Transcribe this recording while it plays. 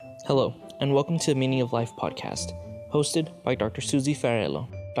Hello, and welcome to the Meaning of Life podcast, hosted by Dr. Susie Farello.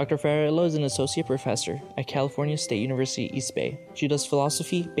 Dr. Farello is an associate professor at California State University, East Bay. She does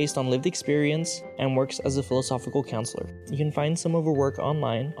philosophy based on lived experience and works as a philosophical counselor. You can find some of her work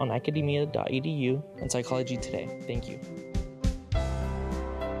online on academia.edu and Psychology Today. Thank you.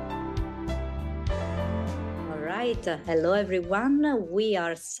 Hello, everyone. We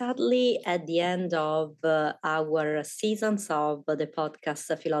are sadly at the end of our seasons of the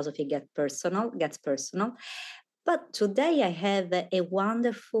podcast Philosophy Gets Personal. But today I have a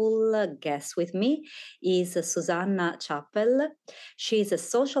wonderful guest with me, is Zsuzsanna Chappell. She's a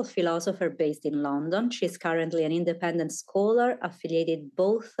social philosopher based in London. She's currently an independent scholar affiliated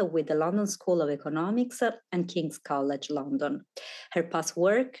both with the London School of Economics and King's College London. Her past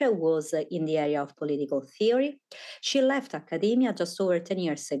work was in the area of political theory. She left academia just over 10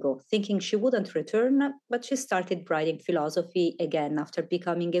 years ago, thinking she wouldn't return, but she started writing philosophy again after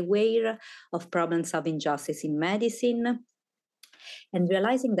becoming aware of problems of injustice in medicine and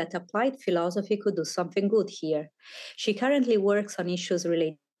realizing that applied philosophy could do something good here. She currently works on issues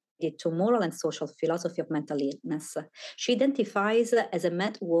related to moral and social philosophy of mental illness. She identifies as a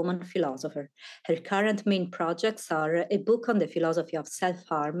madwoman philosopher. Her current main projects are a book on the philosophy of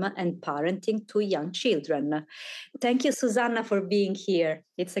self-harm and parenting to young children. Thank you, Zsuzsanna, for being here.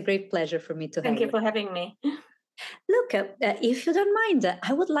 It's a great pleasure for me to have you. Thank you for having me. Look, if you don't mind,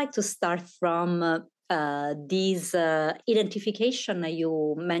 I would like to start from this identification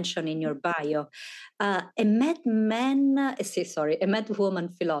you mentioned in your bio, a madwoman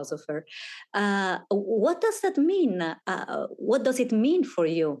philosopher. What does that mean? What does it mean for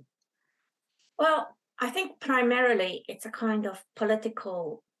you? Well, I think primarily it's a kind of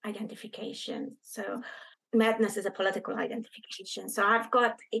political identification. So madness is a political identification. So I've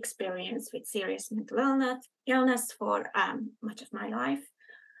got experience with serious mental illness for much of my life.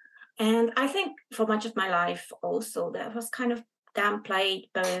 And I think for much of my life also, that was kind of downplayed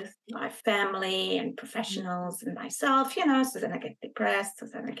both my family and professionals and myself, so then I get depressed, so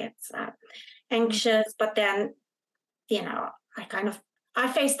then I get anxious. But then, I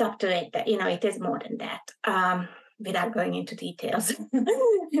faced up to it that, it is more than that, without going into details,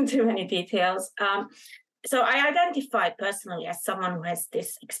 too many details. So I identify personally as someone who has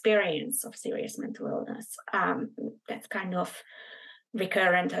this experience of serious mental illness. That's kind of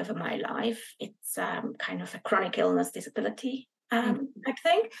recurrent over my life. It's kind of a chronic illness disability, I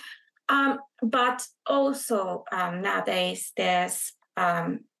think. But also nowadays there's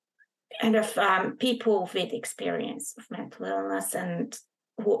people with experience of mental illness and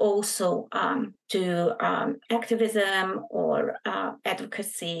who also do activism or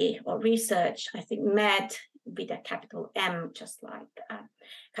advocacy or research. I think med with a capital M, just like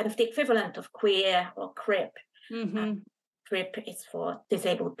kind of the equivalent of queer or crip. Mm-hmm. CRIP is for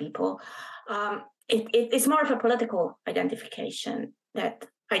disabled people. It's more of a political identification, that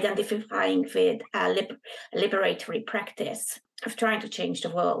identifying with a liberatory practice of trying to change the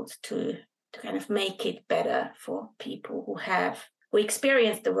world to kind of make it better for people who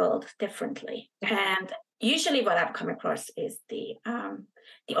experience the world differently. And usually what I've come across is the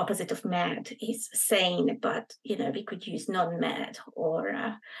opposite of mad is sane, but we could use non-mad or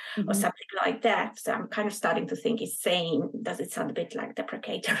something like that. So I'm kind of starting to think, is sane? Does it sound a bit like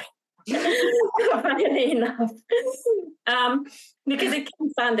deprecatory? Funnily enough, because it can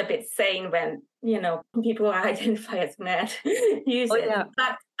sound a bit sane when people who identify as mad use it. Yeah.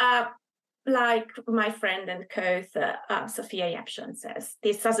 But like my friend and co-author Sophia Yapshon says,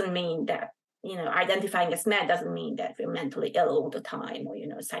 this doesn't mean that identifying as mad doesn't mean that we're mentally ill all the time or,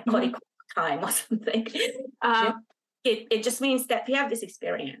 psychotic all the time or something. It just means that we have this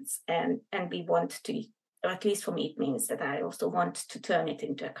experience and we want to, or at least for me, it means that I also want to turn it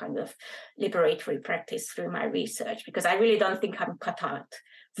into a kind of liberatory practice through my research, because I really don't think I'm cut out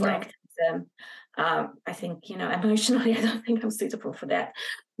for activism. I think, emotionally, I don't think I'm suitable for that.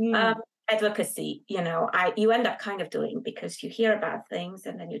 Advocacy, you end up kind of doing, because you hear about things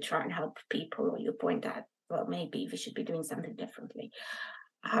and then you try and help people, or you point out, well, maybe we should be doing something differently,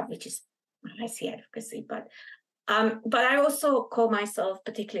 which is, I see advocacy. But I also call myself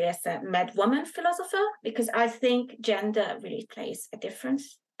particularly as a madwoman philosopher, because I think gender really plays a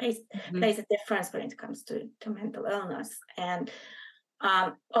difference when it comes to mental illness. And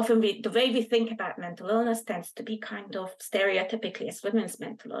often the way we think about mental illness tends to be kind of stereotypically as women's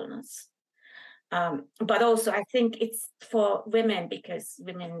mental illness. But also I think it's for women, because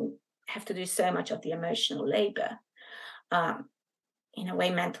women have to do so much of the emotional labor. In a way,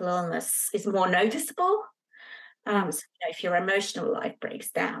 mental illness is more noticeable. So if your emotional life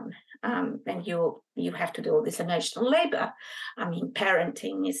breaks down, and you have to do all this emotional labor. I mean,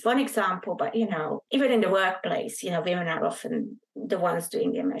 parenting is one example, but even in the workplace, women are often the ones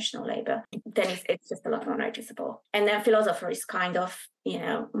doing the emotional labor. Then it's just a lot more noticeable. And then philosopher is kind of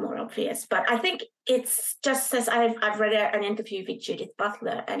more obvious. But I think it's just as I've read an interview with Judith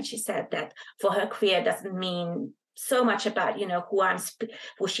Butler, and she said that for her career doesn't mean so much about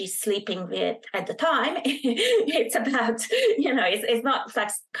who she's sleeping with at the time. It's about it's not like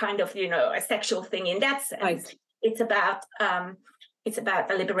kind of a sexual thing in that sense. Right. It's about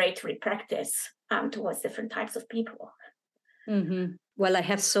a liberatory practice towards different types of people. Mm-hmm. Well, I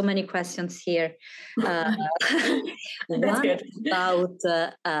have so many questions here. That's one good. About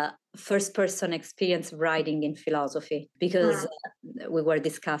first-person experience writing in philosophy, because we were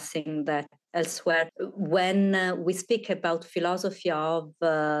discussing that elsewhere. When we speak about philosophy of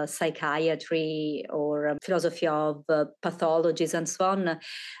psychiatry or philosophy of pathologies and so on,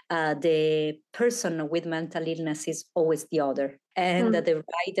 the person with mental illness is always the other. And the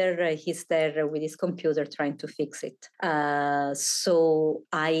writer, he's there with his computer trying to fix it. So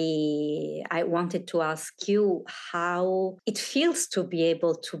I wanted to ask you how it feels to be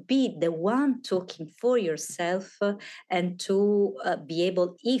able to be the one talking for yourself and to be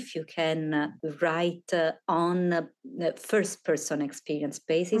able, if you can, write on a first-person experience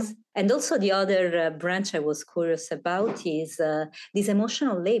basis. And also the other branch I was curious about is this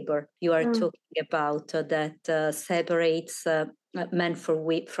emotional labor you are talking about that separates men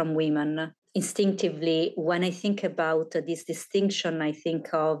from women. Instinctively, when I think about this distinction, I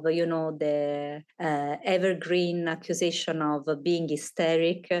think of, the evergreen accusation of being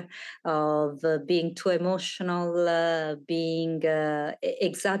hysteric, of being too emotional, being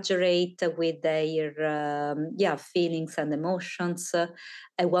exaggerate with their feelings and emotions.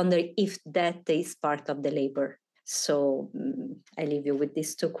 I wonder if that is part of the labor. So I leave you with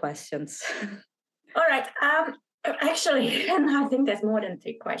these two questions. All right. Actually, I think there's more than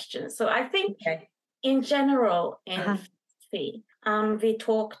two questions. So I think in general, in philosophy, we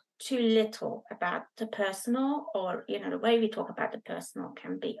talk too little about the personal, or, the way we talk about the personal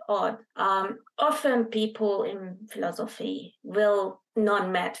can be odd. Often people in philosophy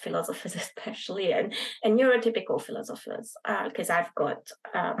non-med philosophers especially, and neurotypical philosophers, because I'm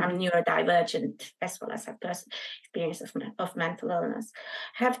neurodivergent as well as have personal experience of mental illness,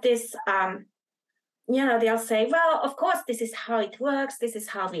 have this... they'll say, well, of course, this is how it works. This is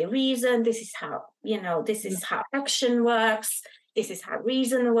how we reason. This is how, this is how action works. This is how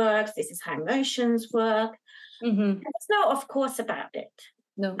reason works. This is how emotions work. Mm-hmm. And there's no of course about it.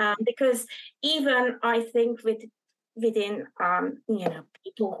 No. Because even I think within,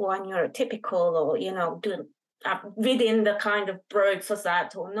 people who are neurotypical or, within the kind of broad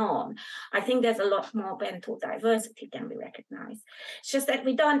societal norm, I think there's a lot more mental diversity than we recognize. It's just that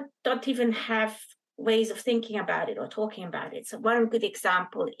we don't even have ways of thinking about it or talking about it. So one good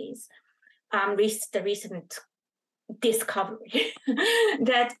example is the recent discovery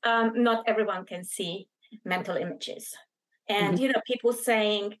that not everyone can see mental images. And, people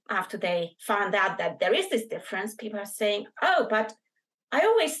saying after they found out that there is this difference, people are saying, oh, but I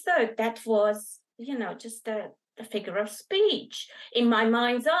always thought that was, just a figure of speech in my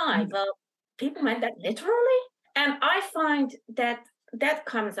mind's eye. Well, people meant that literally. And I find that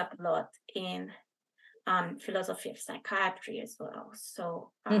comes up a lot in philosophy of psychiatry as well.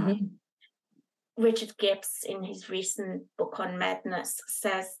 So Richard Gibbs, in his recent book on madness,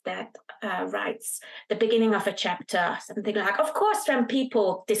 says that, writes the beginning of a chapter, something like, of course, when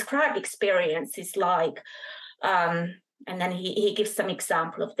people describe experiences like, and then he gives some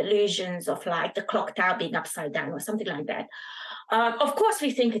example of delusions of like the clock tower being upside down or something like that. Of course,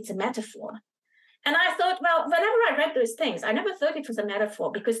 we think it's a metaphor. And I thought, well, whenever I read those things, I never thought it was a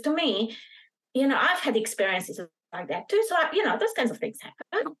metaphor, because to me, I've had experiences like that too. So, those kinds of things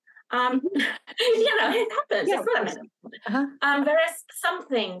happen. It happens. Yeah. It's not a metaphor. Whereas some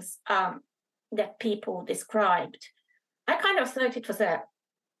things that people described, I kind of thought it was a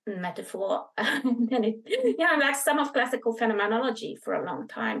metaphor. And then like some of classical phenomenology for a long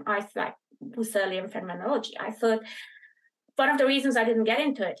time, I thought Husserlian phenomenology. I thought one of the reasons I didn't get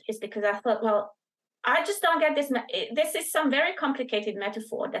into it is because I thought, well, I just don't get this. This is some very complicated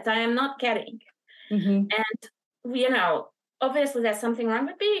metaphor that I am not getting. Mm-hmm. And, obviously there's something wrong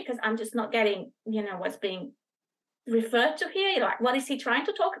with me because I'm just not getting, what's being referred to here. Like, what is he trying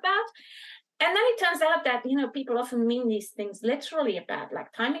to talk about? And then it turns out that, people often mean these things literally about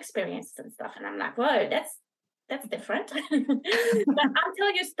like time experiences and stuff. And I'm like, whoa, that's different. But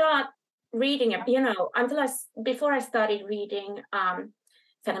until you start reading it, before I started reading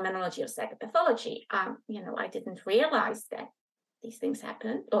phenomenology of psychopathology, I didn't realize that these things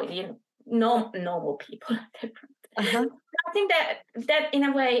happen, or normal people are different. Uh-huh. I think that in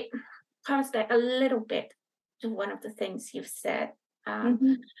a way comes back a little bit to one of the things you've said,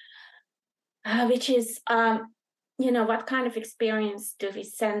 which is, what kind of experience do we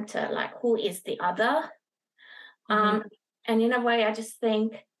center? Like, who is the other? And in a way, I just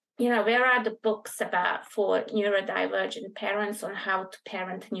think, where are the books for neurodivergent parents on how to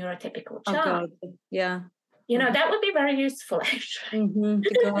parent a neurotypical child? Oh God. Yeah. That would be very useful, actually.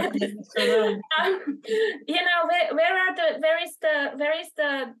 God, so right.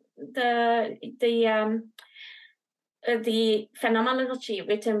 The phenomenology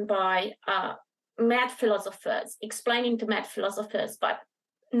written by mad philosophers, explaining to mad philosophers, but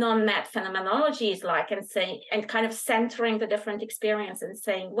non-mad phenomenology is like, and kind of centering the different experience and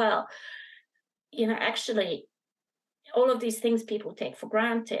saying, well, actually, all of these things people take for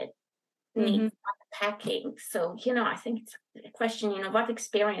granted need unpacking. So, I think it's a question, what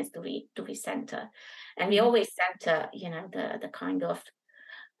experience do we center? And we always center, the kind of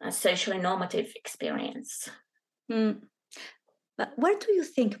socially normative experience. But where do you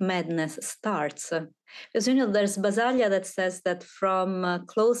think madness starts? Because, there's Basaglia that says that from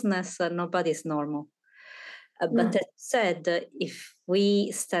closeness, nobody's normal. But that said, if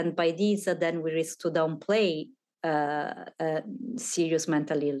we stand by this, then we risk to downplay serious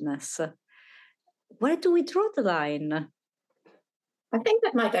mental illness. Where do we draw the line? I think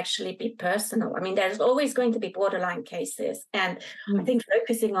that might actually be personal. I mean, there's always going to be borderline cases. And I think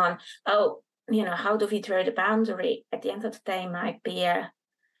focusing on, how do we draw the boundary at the end of the day might be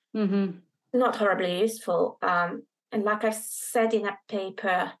not horribly useful. And like I said in a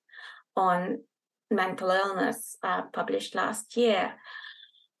paper on mental illness published last year,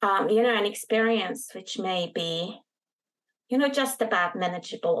 an experience which may be, just about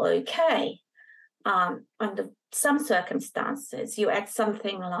manageable, okay. Under some circumstances, you add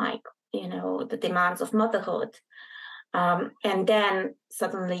something like, the demands of motherhood, and then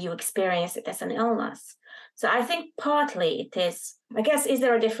suddenly you experience it as an illness. So I think partly it is, I guess, is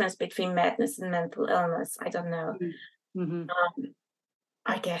there a difference between madness and mental illness? I don't know.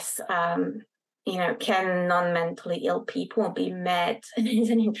 I guess, can non-mentally ill people be mad? It's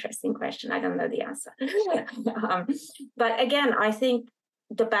an interesting question. I don't know the answer. But again, I think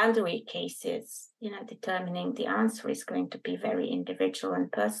the boundary cases, determining the answer is going to be very individual and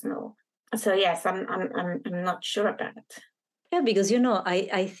personal. So yes, I'm not sure about it. Yeah, because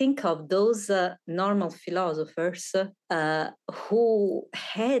I think of those normal philosophers who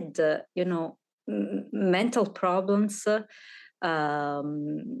had mental problems.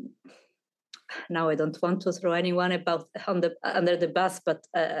 Now I don't want to throw anyone under the bus, but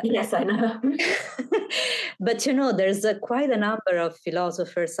yes, I know. But there's quite a number of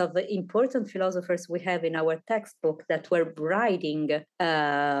philosophers, of the important philosophers we have in our textbook that were writing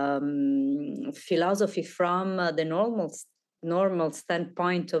philosophy from the normal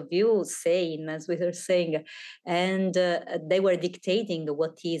standpoint of view, saying, as we were saying, and they were dictating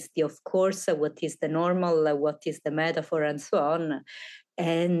what is the of course, what is the normal, what is the metaphor, and so on.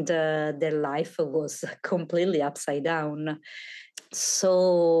 And their life was completely upside down.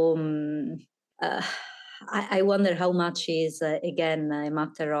 So I wonder how much is, again, a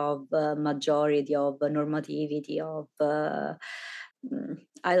matter of majority, of normativity, of,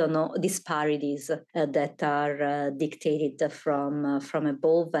 I don't know, disparities that are dictated from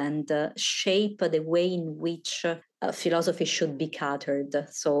above and shape the way in which philosophy should be catered.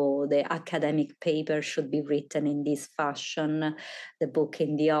 So the academic paper should be written in this fashion, the book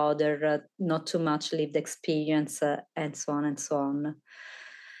in the other, not too much lived experience, and so on and so on.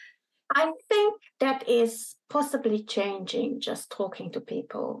 I think that is possibly changing, just talking to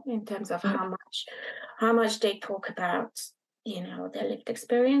people in terms of how much they talk about, their lived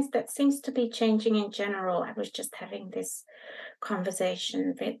experience. That seems to be changing in general. I was just having this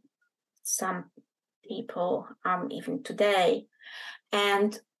conversation with some people, even today,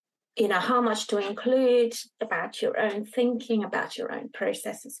 and how much to include about your own thinking, about your own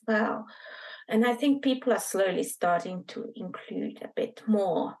process as well. And I think people are slowly starting to include a bit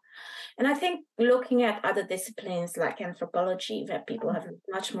more. And I think looking at other disciplines like anthropology, where people have looked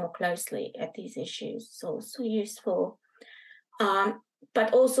much more closely at these issues, is also useful.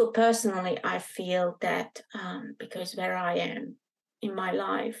 But also personally, I feel that because where I am in my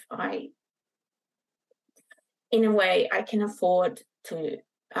life, in a way, I can afford to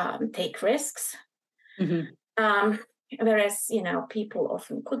take risks. Whereas, people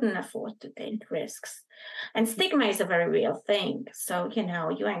often couldn't afford to take risks. And stigma is a very real thing. So,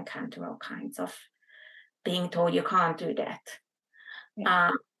 you encounter all kinds of being told you can't do that.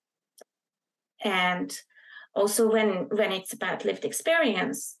 And also when it's about lived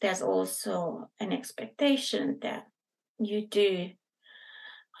experience, there's also an expectation that you do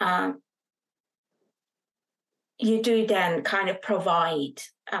then kind of provide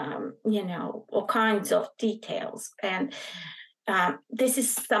all kinds of details. And this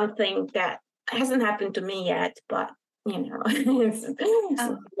is something that hasn't happened to me yet, but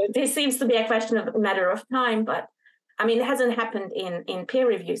this seems to be a question of a matter of time. But I mean, it hasn't happened in peer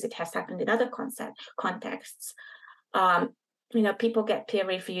reviews. It has happened in other contexts. People get peer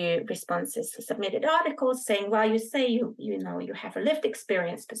review responses to submitted articles saying, well, you say you have a lived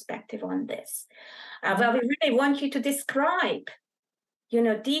experience perspective on this. Well, we really want you to describe,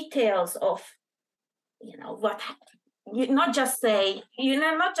 details of, what, not just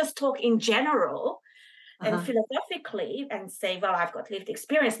talk in general and philosophically and say, well, I've got lived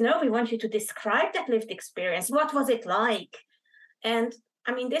experience. No, we want you to describe that lived experience. What was it like? And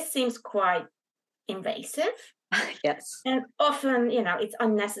I mean, this seems quite invasive. Yes. And often, it's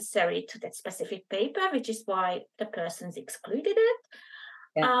unnecessary to that specific paper, which is why the person's excluded it.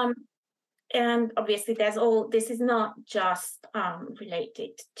 Yeah. And obviously, this is not just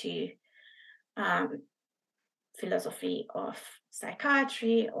related to philosophy of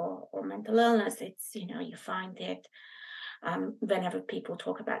psychiatry or mental illness. It's, you find it whenever people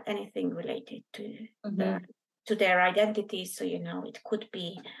talk about anything related to their identity. So, it could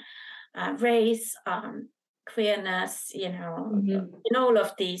be race, queerness, in all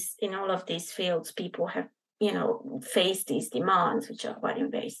of these fields, people have, faced these demands, which are quite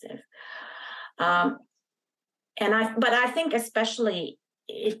invasive. But I think especially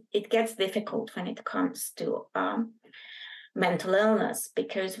it gets difficult when it comes to mental illness,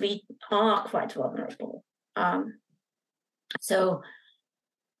 because we are quite vulnerable. So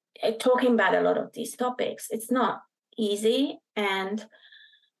talking about a lot of these topics, it's not easy. And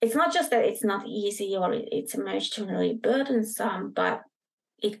it's not just that it's not easy or it's emotionally burdensome, but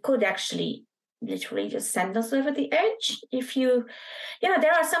it could actually literally just send us over the edge. If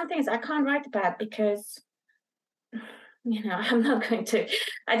there are some things I can't write about because, I'm not going to,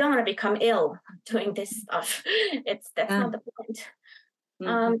 I don't want to become ill doing this stuff. That's not the point.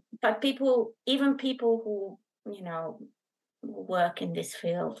 But even people who, work in this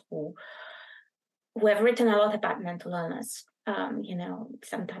field, who have written a lot about mental illness,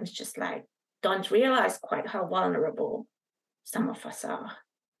 sometimes just don't realize quite how vulnerable some of us are.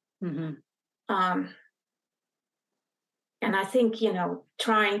 And I think,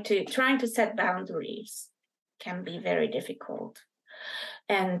 trying to set boundaries can be very difficult.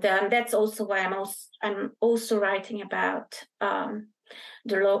 And that's also why I'm also writing about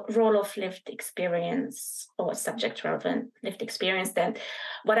the role of lived experience or subject relevant lived experience, then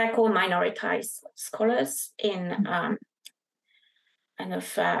what I call minoritized scholars in kind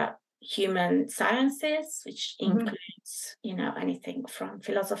of human sciences, which includes, anything from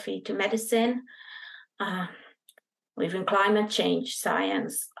philosophy to medicine, even climate change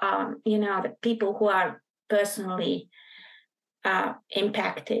science, the people who are personally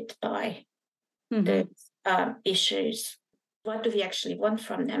impacted by those issues. What do we actually want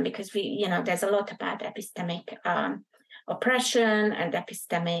from them? Because there's a lot about epistemic oppression and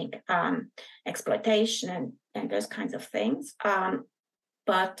epistemic exploitation and those kinds of things,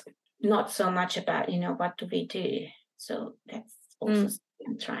 but not so much about, what do we do? So that's also something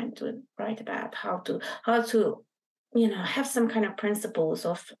I'm trying to write about, how to have some kind of principles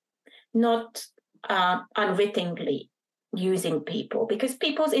of not unwittingly using people, because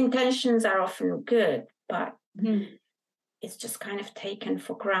people's intentions are often good, but it's just kind of taken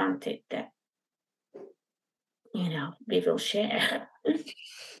for granted that, we will share.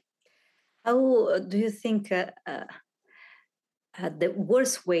 How do you think the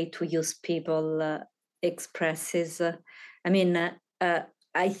worst way to use people expresses?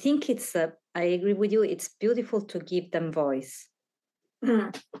 I think it's, I agree with you, it's beautiful to give them voice.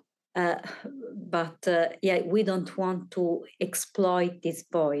 But we don't want to exploit this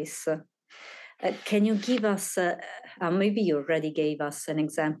voice. Can you give us, maybe you already gave us an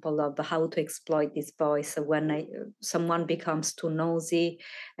example of how to exploit this voice when someone becomes too nosy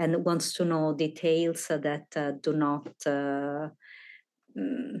and wants to know details that are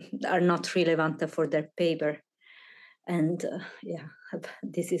not relevant for their paper. And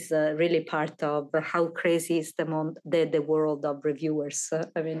this is really part of how crazy is the world of reviewers.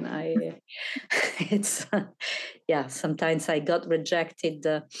 It's sometimes I got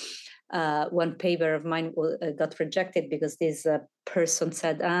rejected. One paper of mine got rejected because this person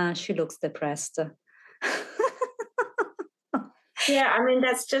said, she looks depressed. Yeah,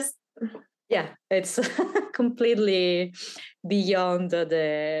 that's just, Yeah, it's completely beyond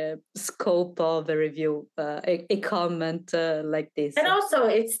the scope of a review, a comment like this. And also,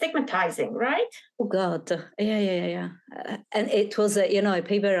 it's stigmatizing, right? Oh God, yeah. And it was, a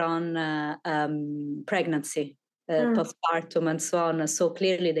paper on pregnancy, postpartum, and so on. So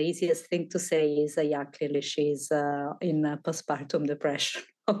clearly, the easiest thing to say is, yeah, clearly she's in postpartum depression.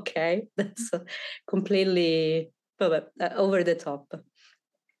 Okay, that's completely over the top.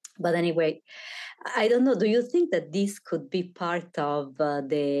 But anyway, I don't know. Do you think that this could be part of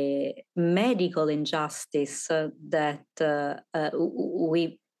the medical injustice that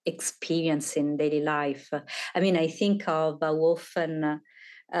we experience in daily life? I mean, I think of how often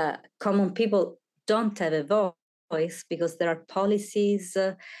common people don't have a voice because there are policies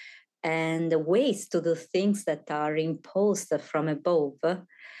and ways to do things that are imposed from above.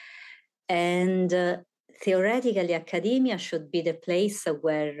 And theoretically, academia should be the place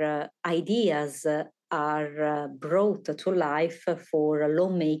where ideas are brought to life for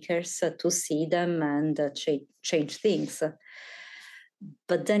lawmakers to see them and change things.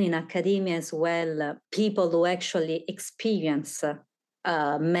 But then in academia as well, people who actually experience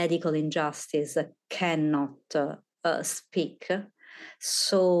medical injustice cannot speak.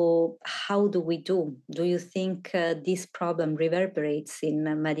 So how do we do? Do you think this problem reverberates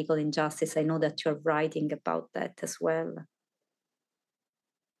in medical injustice? I know that you're writing about that as well.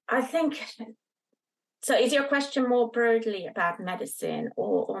 I think, so is your question more broadly about medicine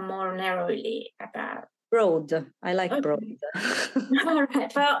or more narrowly about? Broad. I like Okay. broad. All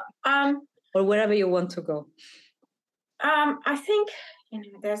right. Well, or wherever you want to go. I think,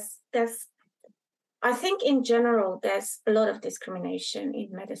 I think in general, there's a lot of discrimination in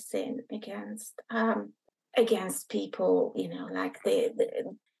medicine against people, like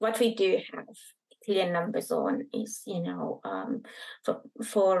what we do have clear numbers on is,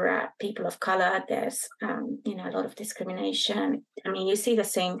 for people of color, there's, a lot of discrimination. I mean, you see the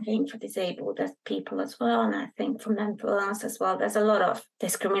same thing for disabled people as well. And I think for mental illness as well, there's a lot of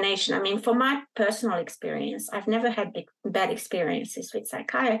discrimination. I mean, from my personal experience, I've never had bad experiences with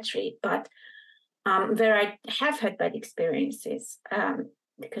psychiatry, but where I have had bad experiences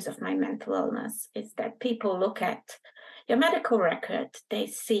because of my mental illness is that people look at your medical record, they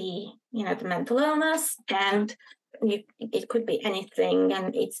see, the mental illness, and it could be anything,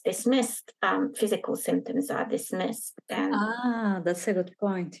 and it's dismissed. Physical symptoms are dismissed. And that's a good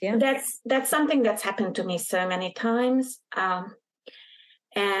point. Yeah, that's something that's happened to me so many times, and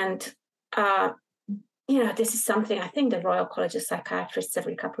this is something I think the Royal College of Psychiatrists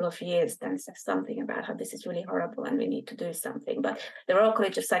every couple of years then says something about how this is really horrible and we need to do something. But the Royal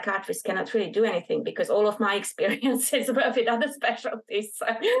College of Psychiatrists cannot really do anything because all of my experiences were with other specialties. So,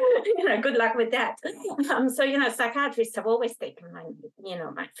 good luck with that. So, psychiatrists have always taken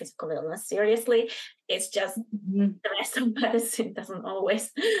my physical illness seriously. It's just the rest of medicine doesn't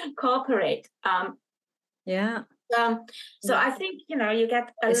always cooperate. Yeah. So I think, you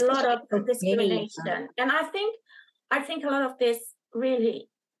get a lot of discrimination. And I think a lot of this really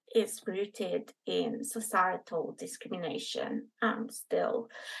is rooted in societal discrimination still.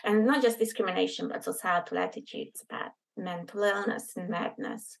 And not just discrimination, but societal attitudes about mental illness and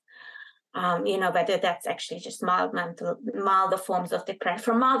madness. Whether that's actually just milder forms of depression,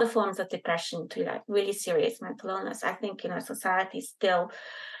 from milder forms of depression to like really serious mental illness. I think, society still,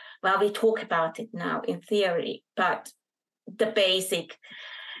 well, we talk about it now in theory, but the basic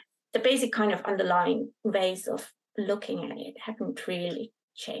kind of underlying ways of looking at it haven't really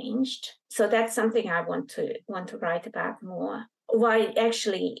changed. So that's something I want to write about more. Why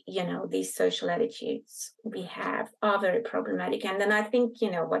actually, these social attitudes we have are very problematic. And then I think,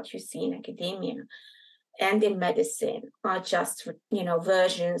 what you see in academia and in medicine are just,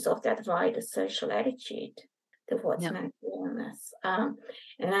 versions of that wider social attitude towards mental illness. And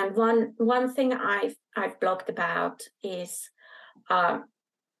then one thing I've blogged about is I'm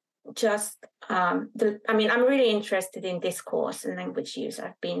really interested in discourse and language use.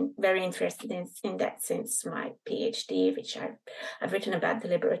 I've been very interested in that since my PhD, which I've written about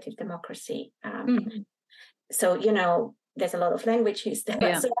deliberative democracy. So, there's a lot of language use there.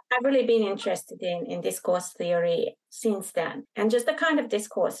 Yeah. So I've really been interested in discourse theory since then, and just the kind of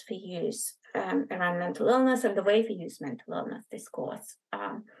discourse we use around mental illness and the way we use mental illness discourse.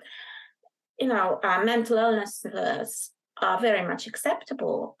 Mental illness slurs are very much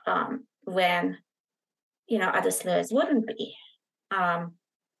acceptable when, other slurs wouldn't be.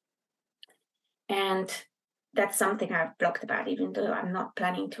 And that's something I've blogged about, even though I'm not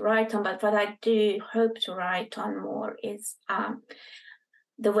planning to write on. But what I do hope to write on more is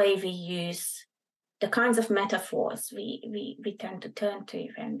the way we use the kinds of metaphors we tend to turn to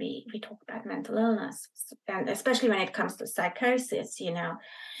when we talk about mental illness, and especially when it comes to psychosis,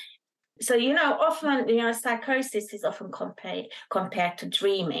 So, often, psychosis is often compared to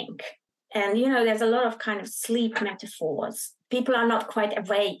dreaming. And, there's a lot of kind of sleep metaphors. People are not quite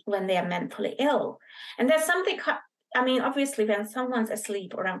awake when they are mentally ill. And there's something, obviously, when someone's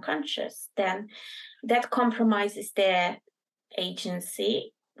asleep or unconscious, then that compromises their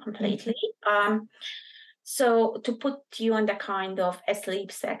agency completely. So to put you on the kind of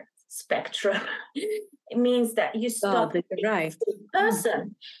asleep spectrum, it means that you stop being a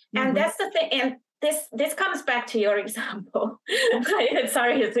person. And that's the thing. And this comes back to your example.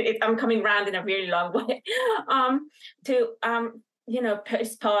 Sorry, I'm coming around in a really long way.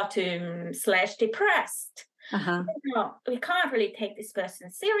 Postpartum / depressed. We can't really take this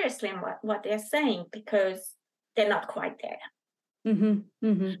person seriously in what they're saying because they're not quite there.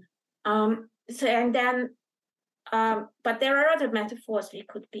 But there are other metaphors we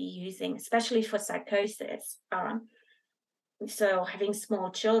could be using, especially for psychosis. So having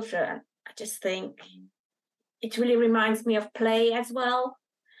small children, I just think it really reminds me of play as well.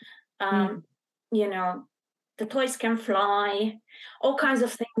 The toys can fly, all kinds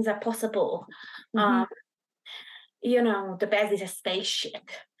of things are possible. The bed is a spaceship.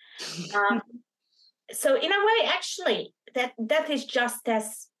 So in a way, actually, that is just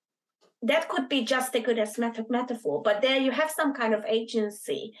as, that could be just as good as metaphor, but there you have some kind of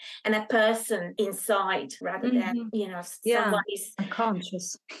agency and a person inside rather than, somebody's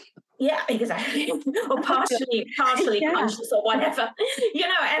unconscious. Yeah, exactly. Or partially conscious or whatever,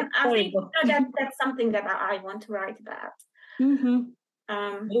 and I think that's something that I want to write about.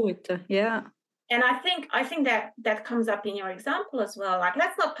 And I think that comes up in your example as well. Like,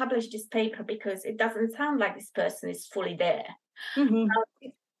 let's not publish this paper because it doesn't sound like this person is fully there.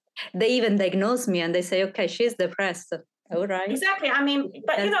 They even diagnose me and they say, okay, she's depressed. All right. Exactly.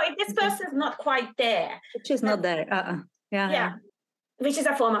 But if this person is not quite there. She's not there. Yeah. Which is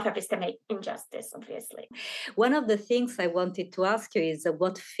a form of epistemic injustice, obviously. One of the things I wanted to ask you is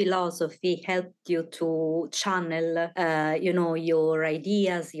what philosophy helped you to channel, your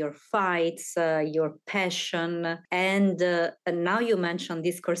ideas, your fights, your passion. And now you mentioned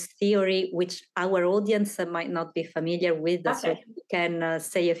discourse theory, which our audience might not be familiar with. Okay. So if you can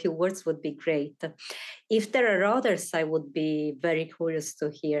say a few words would be great. If there are others, I would be very curious to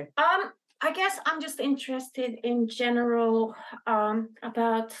hear. I guess I'm just interested in general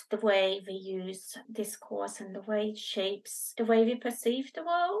about the way we use discourse and the way it shapes the way we perceive the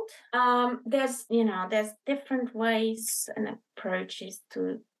world. There's different ways and approaches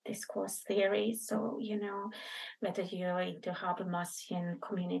to discourse theory. So, whether you're into Habermasian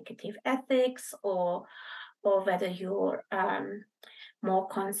communicative ethics or whether you're more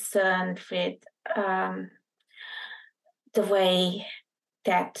concerned with the way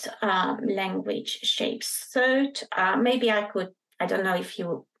that language shapes thought. Maybe I don't know if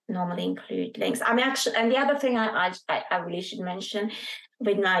you normally include links. Actually, and the other thing I really should mention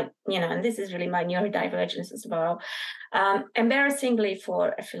with my, and this is really my neurodivergence as well. Embarrassingly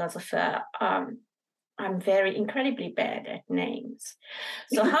for a philosopher, I'm very incredibly bad at names.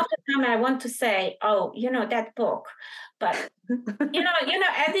 So half the time I want to say, that book, but and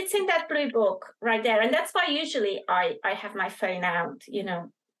it's in that blue book right there. And that's why usually I have my phone out,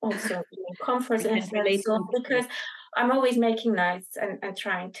 also in conferences and so on, because I'm always making notes and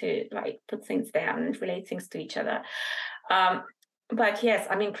trying to put things down and relate things to each other. But yes,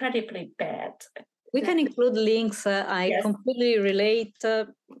 I'm incredibly bad. We can include links. I completely relate.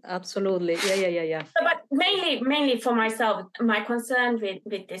 Absolutely. Yeah. But mainly for myself, my concern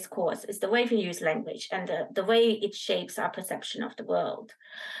with this course is the way we use language and the way it shapes our perception of the world.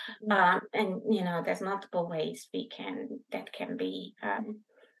 And, there's multiple ways that can be,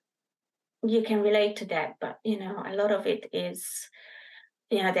 you can relate to that. But, a lot of it is,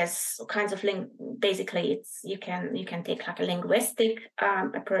 there's kinds of basically it's you can take a linguistic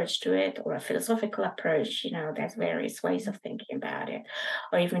approach to it or a philosophical approach. There's various ways of thinking about it,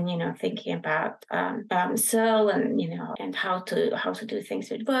 or even thinking about soul and how to do things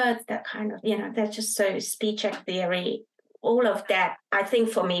with words. That kind of that's just so speech act theory. All of that, I think,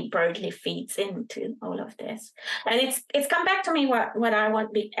 for me, broadly feeds into all of this, and it's come back to me what I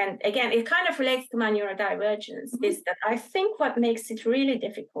want. And again, it kind of relates to my neurodivergence. Is that I think what makes it really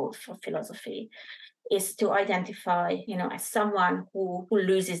difficult for philosophy is to identify, as someone who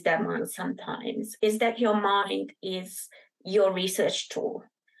loses their mind sometimes. Is that your mind is your research tool?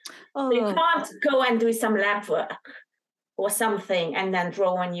 So you can't go and do some lab work or something and then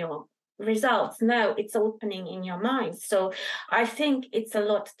draw on your results. No, it's opening in your mind. So I think it's a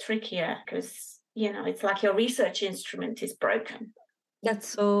lot trickier because it's like your research instrument is broken. That's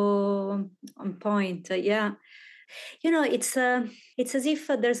so on point. Yeah. It's as if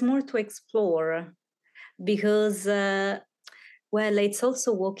there's more to explore because, it's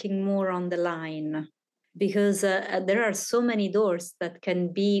also walking more on the line because there are so many doors that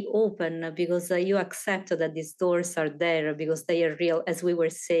can be open because you accept that these doors are there because they are real, as we were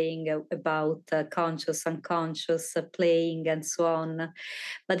saying about conscious, unconscious, playing and so on.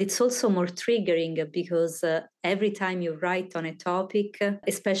 But it's also more triggering because every time you write on a topic,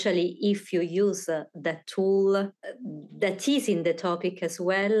 especially if you use that tool that is in the topic as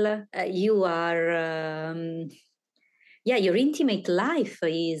well, you are your intimate life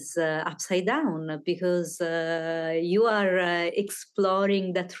is upside down because you are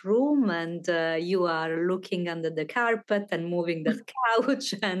exploring that room and you are looking under the carpet and moving that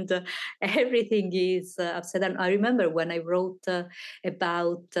couch and everything is upside down. I remember when I wrote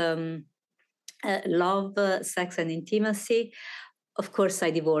about love, sex and intimacy, of course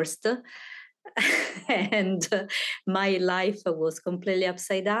I divorced. And my life was completely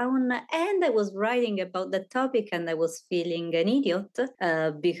upside down, and I was writing about that topic and I was feeling an idiot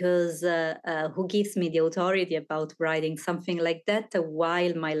because who gives me the authority about writing something like that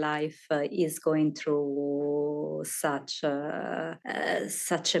while my life is going through such a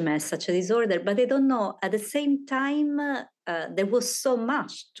mess, such a disorder. But I don't know, at the same time there was so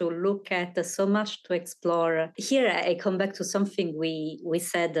much to look at, so much to explore. Here I come back to something we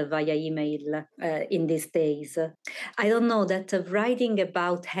said via email in these days. I don't know, that writing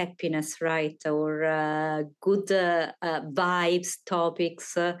about happiness, right, or good vibes,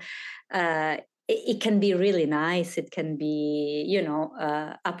 topics, it can be really nice. It can be,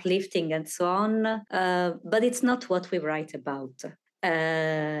 uplifting and so on. But it's not what we write about.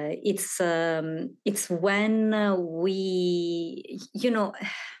 It's when we,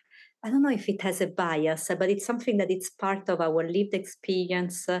 I don't know if it has a bias, but it's something that it's part of our lived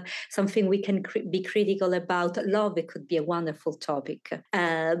experience, something we can be critical about. Love, it could be a wonderful topic.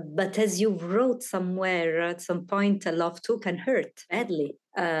 But as you wrote somewhere at some point, love too can hurt badly.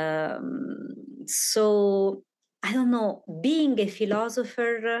 So I don't know, being a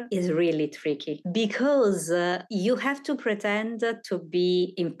philosopher is really tricky because you have to pretend to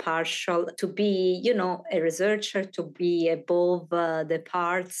be impartial, to be, a researcher, to be above the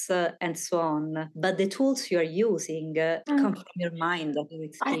parts and so on. But the tools you're using come from your mind.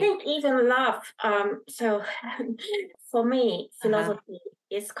 I think even love. So for me, philosophy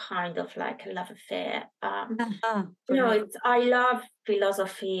is kind of like a love affair. I love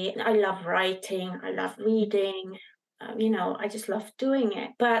philosophy. I love writing. I love reading. I just love doing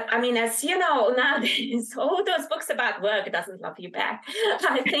it. But I mean, as you know, nowadays, all those books about work doesn't love you back.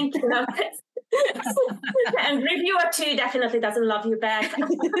 I think, and reviewer too definitely doesn't love you back. So,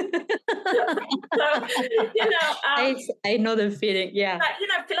 I know the feeling, yeah. But,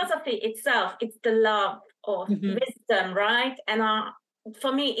 philosophy itself, it's the love of wisdom, right? And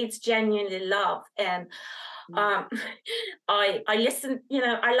for me, it's genuinely love. And I listen,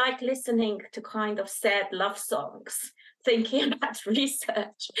 I like listening to kind of sad love songs, thinking about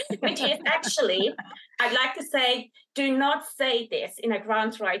research, which is actually, I'd like to say, do not say this in a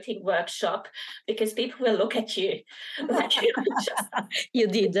grant writing workshop because people will look at you like you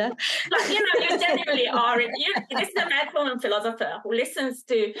did. You genuinely are. This is a madwoman philosopher who listens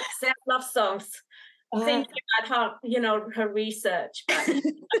to sad love songs, thinking about her research. But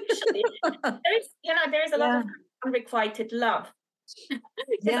actually, there is a lot of unrequited love.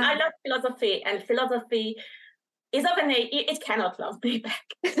 I love philosophy, and philosophy is of an age it cannot love me back.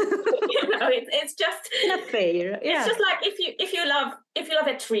 It's just not fair. It's just like if you love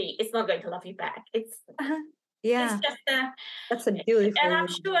a tree, it's not going to love you back. It's it's just that's a beautiful. And I'm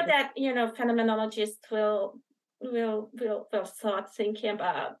sure that phenomenologists will start thinking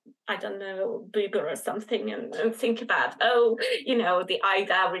about, I don't know, Buber or something, and think about the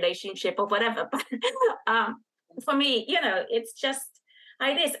I-thou relationship or whatever. But for me, it's just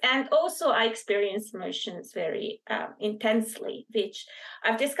like this. And also I experience emotions very intensely, which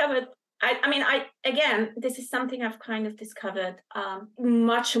I've discovered. This is something I've kind of discovered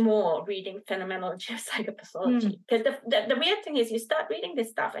much more reading phenomenology of psychopathology. Because the weird thing is, you start reading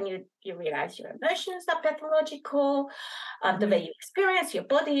this stuff and you realize your emotions are pathological, the way you experience your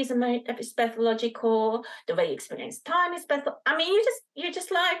body is pathological, the way you experience time is pathological. I mean, you're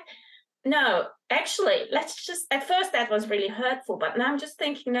just like, no, actually, let's just, at first that was really hurtful, but now I'm just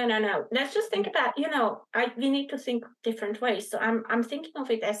thinking, no, let's just think about, we need to think different ways. So I'm thinking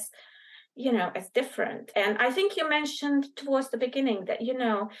of it as, as different. And I think you mentioned towards the beginning that,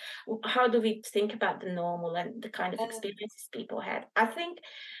 how do we think about the normal and the kind of experiences people had? I think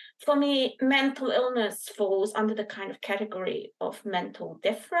for me, mental illness falls under the kind of category of mental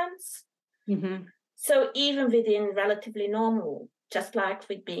difference. Mm-hmm. So even within relatively normal, just like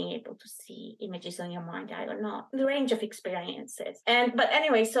with being able to see images on your mind's eye or not, the range of experiences. But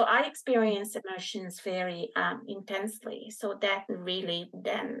anyway, so I experience emotions very intensely. So that really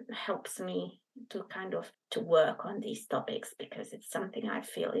then helps me to kind of to work on these topics, because it's something I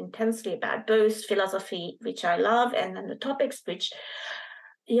feel intensely about, both philosophy, which I love, and then the topics which,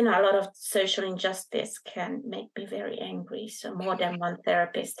 you know, a lot of social injustice can make me very angry. So more than one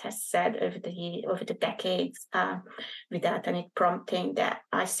therapist has said over the decades, without any prompting, that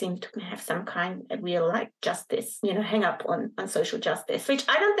I seem to have some kind of real like justice, you know, hang up on social justice, which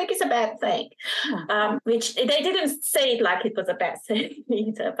I don't think is a bad thing. Which they didn't say it like it was a bad thing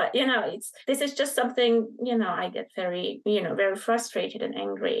either. But you know, this is just something, you know, I get very, you know, very frustrated and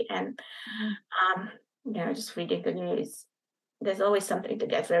angry, and you know, just reading the news, there's always something to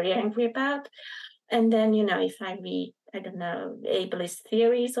get very angry about. And then, you know, if I read, I don't know, ableist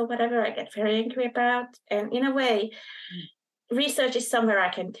theories or whatever, I get very angry about. And in a way, research is somewhere I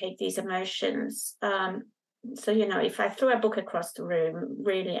can take these emotions. So, you know, if I throw a book across the room,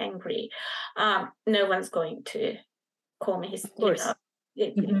 really angry, no one's going to call me hysterical.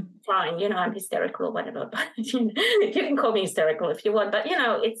 Fine, you know, I'm hysterical or whatever, but you can call me hysterical if you want. But, you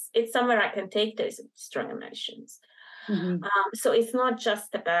know, it's somewhere I can take those strong emotions. So it's not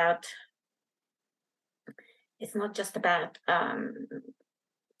just about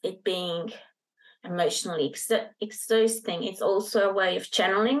it being emotionally exhausting. It's also a way of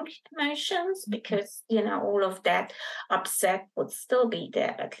channeling emotions, because, you know, all of that upset would still be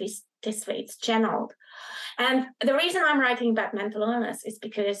there, at least this way it's channeled. And the reason I'm writing about mental illness is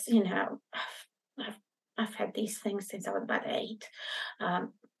because, you know, I've had these things since I was about 8.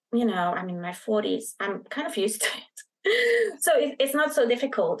 You know, I'm in my 40s. I'm kind of used to it. So it's not so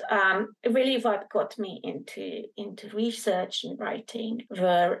difficult. Really, what got me into research and writing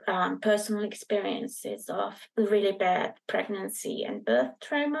were personal experiences of really bad pregnancy and birth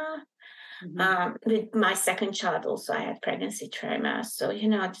trauma. With my second child also, I had pregnancy trauma. So, you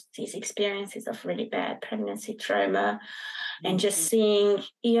know, these experiences of really bad pregnancy trauma, and just seeing,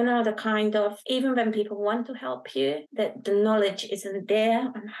 you know, the kind of, even when people want to help you, that the knowledge isn't there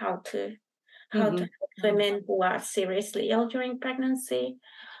on how to help women who are seriously ill during pregnancy.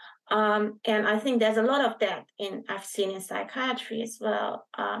 And I think there's a lot of that I've seen in psychiatry as well.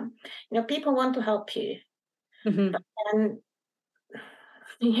 You know, people want to help you, but then,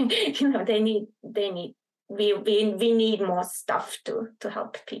 you know, we need more stuff to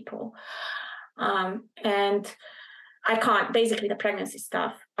help people. And I can't, basically the pregnancy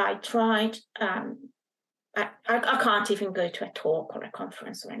stuff, I tried, I can't even go to a talk or a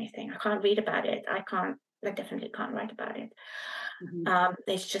conference or anything. I can't read about it. I definitely can't write about it.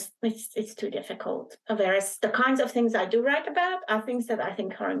 It's just, it's too difficult. Whereas the kinds of things I do write about are things that I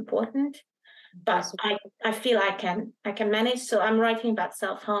think are important, but I feel I can manage. So I'm writing about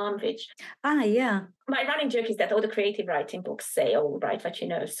self-harm, which my running joke is that all the creative writing books say, oh, write what you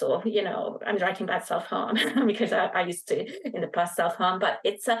know. So, you know, I'm writing about self-harm because I used to in the past self-harm, but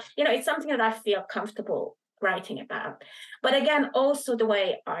it's you know, it's something that I feel comfortable writing about. But again, also the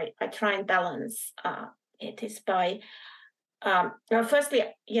way I try and balance it is by well, firstly,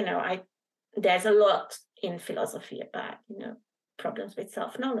 you know, there's a lot in philosophy about, you know, problems with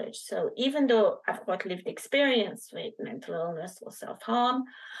self-knowledge. So even though I've got lived experience with mental illness or self-harm,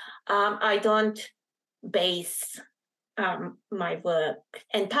 I don't base my work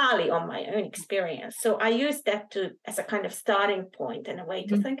entirely on my own experience. So I use that as a kind of starting point and a way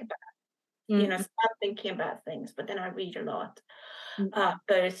to think about, you know, start thinking about things. But then I read a lot,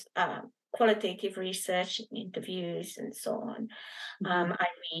 both qualitative research, interviews, and so on. I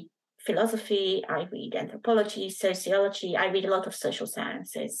read philosophy, I read anthropology, sociology. I read a lot of social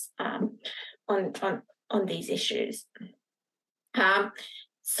sciences on these issues.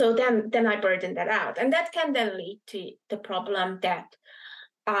 So then I burden that out, and that can then lead to the problem that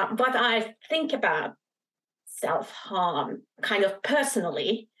what I think about self-harm kind of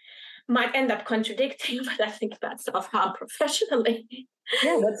personally might end up contradicting what I think about self-harm professionally.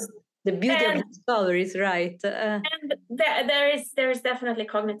 Yeah, that's the beauty of discoveries, right? And there is definitely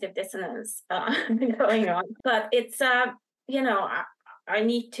cognitive dissonance going on, but it's you know, I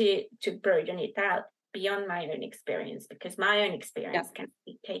need to burden it out beyond my own experience, because my own experience can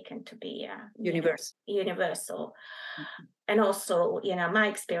be taken to be universal. And also, you know, my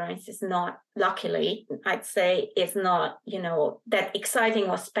experience is not, luckily, I'd say, is not, you know, that exciting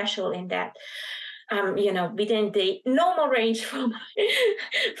or special in that, you know, within the normal range for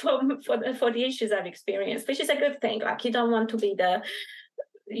the issues I've experienced, which is a good thing. Like, you don't want to be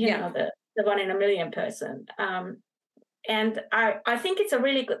the 1 in a million person. And I think it's a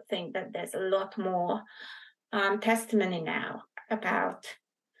really good thing that there's a lot more testimony now about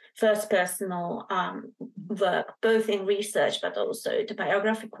first personal work, both in research but also the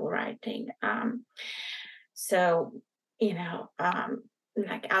biographical writing. So,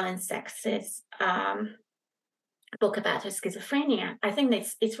 like Alan Sachs's book about her schizophrenia, I think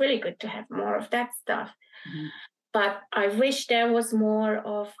it's really good to have more of that stuff. Mm-hmm. But I wish there was more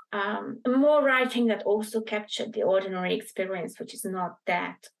writing that also captured the ordinary experience, which is not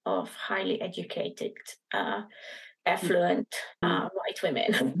that of highly educated, affluent white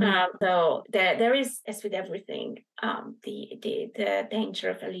women. So there is, as with everything, the danger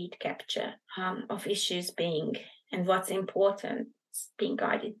of elite capture of issues and what's important can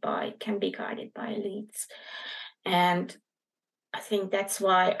be guided by elites. And I think that's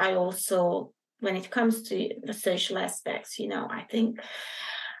why I also, when it comes to the social aspects, I think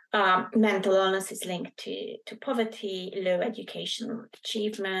mental illness is linked to poverty, low educational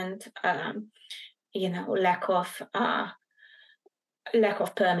achievement, lack of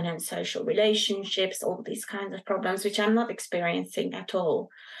permanent social relationships, all these kinds of problems, which I'm not experiencing at all.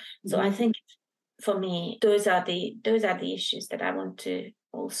 So I think for me, those are the issues that I want to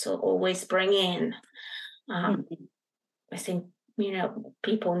also always bring in. I think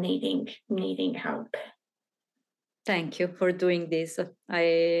people needing help. Thank you for doing this.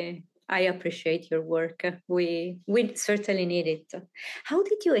 I appreciate your work. We certainly need it. How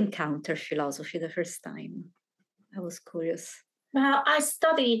did you encounter philosophy the first time? I was curious. Well, I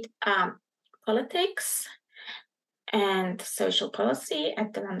studied politics and social policy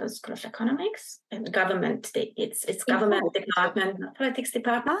at the London School of Economics and government. It's government department, not politics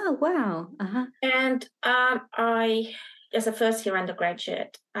department. Oh, wow. Uh-huh. And I, as a first year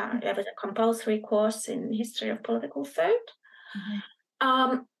undergraduate, there was a compulsory course in history of political thought.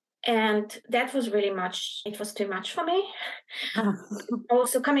 Mm-hmm. And that was it was too much for me.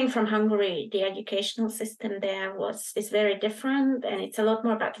 Also, coming from Hungary, the educational system there is very different, and it's a lot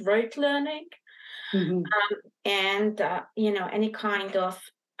more about rote learning. Mm-hmm. And any kind of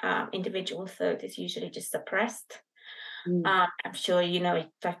individual thought is usually just suppressed. I'm sure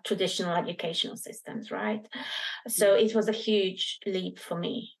it's like traditional educational systems, right? So it was a huge leap for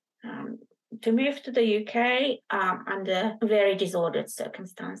me to move to the UK under very disordered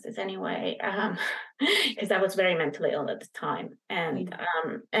circumstances anyway, because I was very mentally ill at the time. And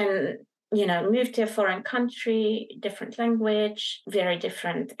moved to a foreign country, different language, very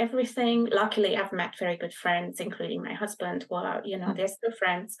different everything. Luckily, I've met very good friends, including my husband, who are, they're still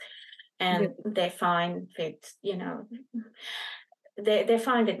friends. And they're fine with, they're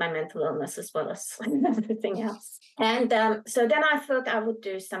fine with my mental illness as well as everything else. And so then I thought I would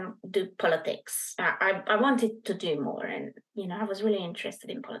do politics. I wanted to do more, and I was really interested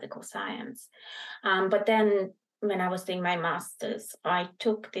in political science. But then when I was doing my master's, I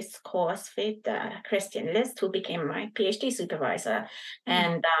took this course with Christian List, who became my PhD supervisor,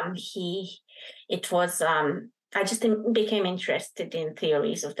 and I just became interested in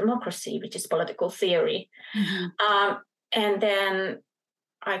theories of democracy, which is political theory. Mm-hmm. And then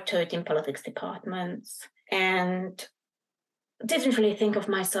I taught in politics departments and didn't really think of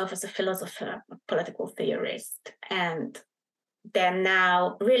myself as a philosopher, a political theorist. And then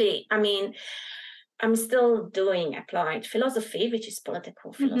now, really, I'm still doing applied philosophy, which is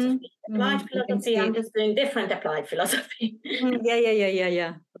political philosophy. Mm-hmm. Applied philosophy, I'm just doing different applied philosophy.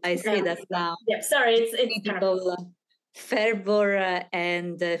 Yeah. I see that now. Yeah, sorry, it's kind of fervor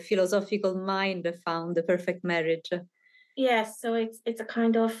and philosophical mind found the perfect marriage. Yes, so it's a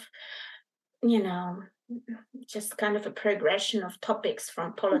kind of, just kind of a progression of topics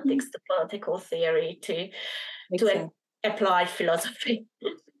from politics to political theory to applied philosophy.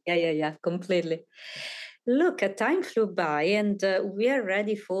 Yeah, completely. Look, time flew by, and we are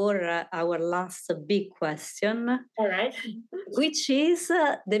ready for our last big question. All right. Which is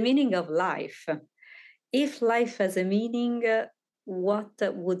the meaning of life. If life has a meaning, what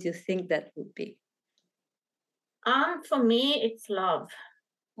would you think that would be? For me, it's love.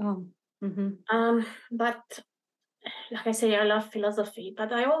 Oh. Mm-hmm. But like I say, I love philosophy,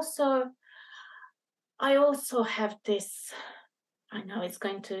 but I also have this. I know it's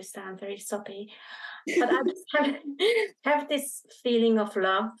going to sound very soppy, but I just have this feeling of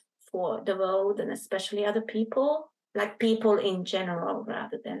love for the world and especially other people, like people in general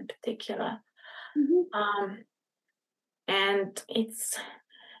rather than particular. Mm-hmm. And it's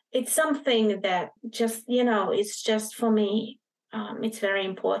something that just, it's just for me, it's very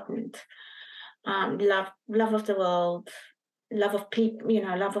important. Love of the world, love of people,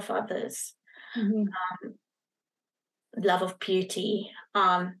 love of others. Mm-hmm. love of beauty.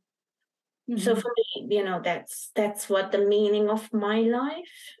 So for me, that's what the meaning of my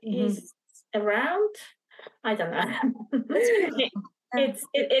life is around. I don't know. it's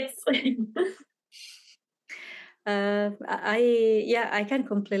I can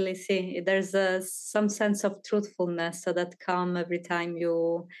completely see there's some sense of truthfulness that come every time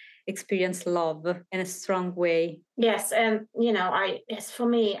you experience love in a strong way. Yes, and for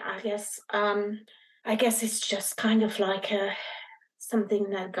me, I guess it's just kind of like something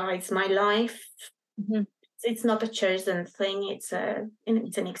that guides my life. It's not a chosen thing; it's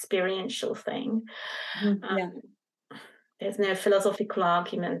an experiential thing. There's no philosophical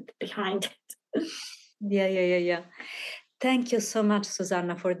argument behind it. Yeah. Thank you so much,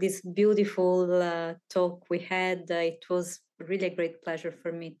 Zsuzsanna, for this beautiful talk we had. It was really a great pleasure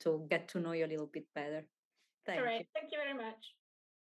for me to get to know you a little bit better. All right. Thank you very much.